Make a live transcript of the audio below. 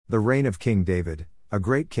The reign of King David, a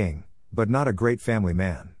great king, but not a great family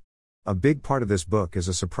man. A big part of this book is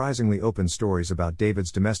a surprisingly open stories about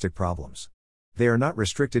David's domestic problems. They are not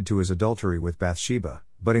restricted to his adultery with Bathsheba,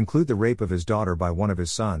 but include the rape of his daughter by one of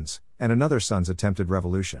his sons, and another son's attempted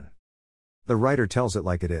revolution. The writer tells it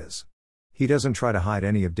like it is. He doesn't try to hide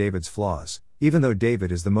any of David's flaws, even though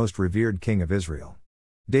David is the most revered king of Israel.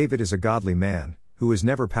 David is a godly man, who is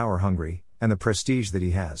never power hungry, and the prestige that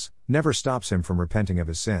he has, never stops him from repenting of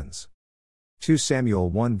his sins. 2 Samuel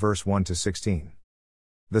 1 verse 1 to 16.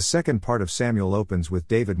 The second part of Samuel opens with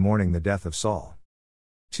David mourning the death of Saul.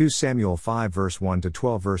 2 Samuel 5 verse 1 to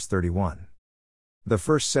 12 verse 31. The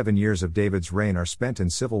first 7 years of David's reign are spent in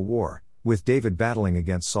civil war, with David battling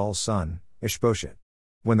against Saul's son, Ishbosheth.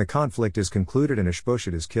 When the conflict is concluded and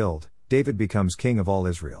Ishbosheth is killed, David becomes king of all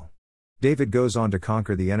Israel. David goes on to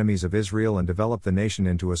conquer the enemies of Israel and develop the nation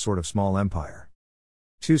into a sort of small empire.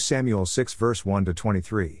 2 Samuel 6 verse 1 to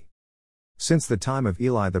 23. Since the time of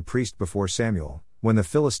Eli the priest before Samuel, when the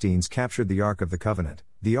Philistines captured the Ark of the Covenant,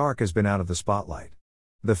 the Ark has been out of the spotlight.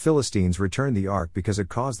 The Philistines returned the Ark because it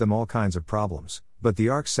caused them all kinds of problems, but the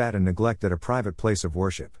Ark sat in neglect at a private place of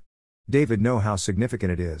worship. David knows how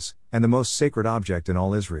significant it is, and the most sacred object in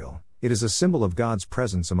all Israel. It is a symbol of God's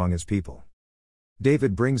presence among his people.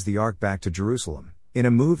 David brings the Ark back to Jerusalem, in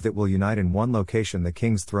a move that will unite in one location the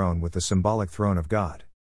king's throne with the symbolic throne of God.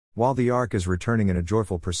 While the Ark is returning in a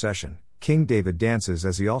joyful procession, King David dances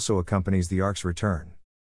as he also accompanies the Ark's return.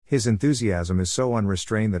 His enthusiasm is so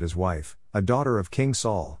unrestrained that his wife, a daughter of King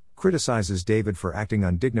Saul, criticizes David for acting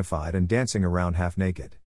undignified and dancing around half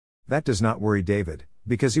naked. That does not worry David,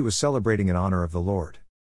 because he was celebrating in honor of the Lord.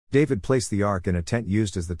 David placed the Ark in a tent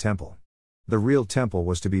used as the temple. The real temple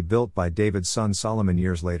was to be built by David's son Solomon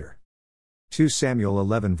years later. 2 Samuel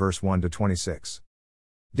 11 verse 1 to 26.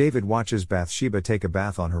 David watches Bathsheba take a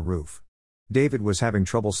bath on her roof. David was having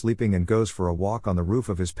trouble sleeping and goes for a walk on the roof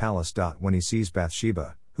of his palace. When he sees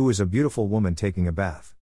Bathsheba, who is a beautiful woman taking a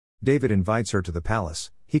bath. David invites her to the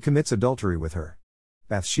palace, he commits adultery with her.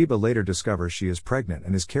 Bathsheba later discovers she is pregnant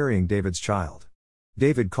and is carrying David's child.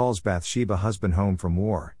 David calls Bathsheba husband home from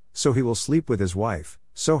war, so he will sleep with his wife,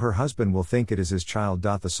 so her husband will think it is his child.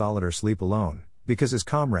 The soldier sleep alone, because his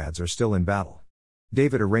comrades are still in battle.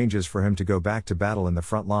 David arranges for him to go back to battle in the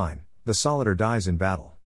front line, the soldier dies in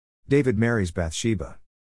battle. David marries Bathsheba.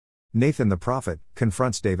 Nathan the prophet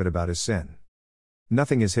confronts David about his sin.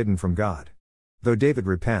 Nothing is hidden from God. Though David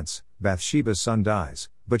repents, Bathsheba's son dies,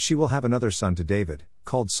 but she will have another son to David,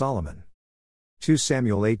 called Solomon. 2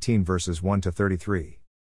 Samuel 18 verses 1 to 33.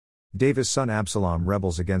 David's son Absalom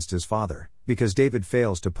rebels against his father, because David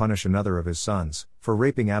fails to punish another of his sons, for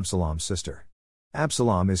raping Absalom's sister.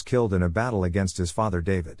 Absalom is killed in a battle against his father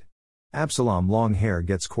David. Absalom's long hair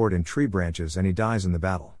gets caught in tree branches and he dies in the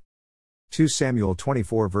battle. 2 Samuel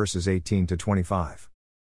 24 verses 18 to 25.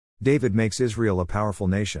 David makes Israel a powerful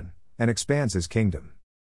nation, and expands his kingdom.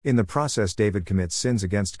 In the process David commits sins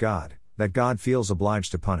against God, that God feels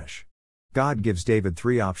obliged to punish. God gives David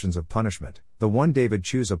 3 options of punishment. The one David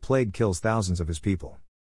chooses: a plague kills thousands of his people.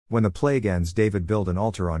 When the plague ends, David build an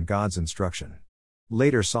altar on God's instruction.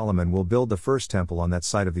 Later Solomon will build the first temple on that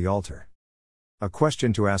site of the altar. A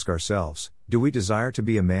question to ask ourselves: do we desire to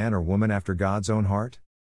be a man or woman after God's own heart?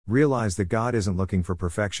 Realize that God isn't looking for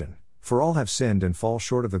perfection, for all have sinned and fall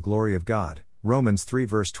short of the glory of God. Romans 3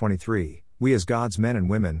 verse 23, we as God's men and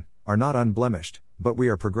women, are not unblemished, but we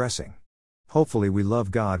are progressing. Hopefully we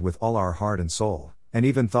love God with all our heart and soul, and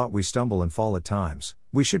even thought we stumble and fall at times,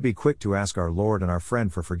 we should be quick to ask our Lord and our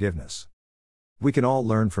friend for forgiveness. We can all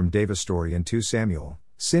learn from David's story in 2 Samuel,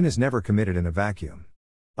 sin is never committed in a vacuum.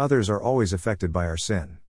 Others are always affected by our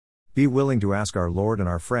sin. Be willing to ask our Lord and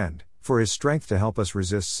our friend for his strength to help us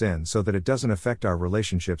resist sin so that it doesn't affect our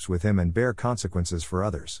relationships with him and bear consequences for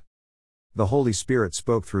others. The Holy Spirit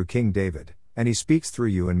spoke through King David, and he speaks through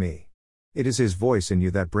you and me. It is his voice in you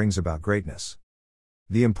that brings about greatness.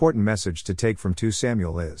 The important message to take from 2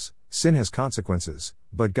 Samuel is, sin has consequences,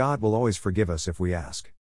 but God will always forgive us if we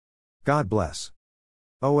ask. God bless.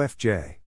 OFJ.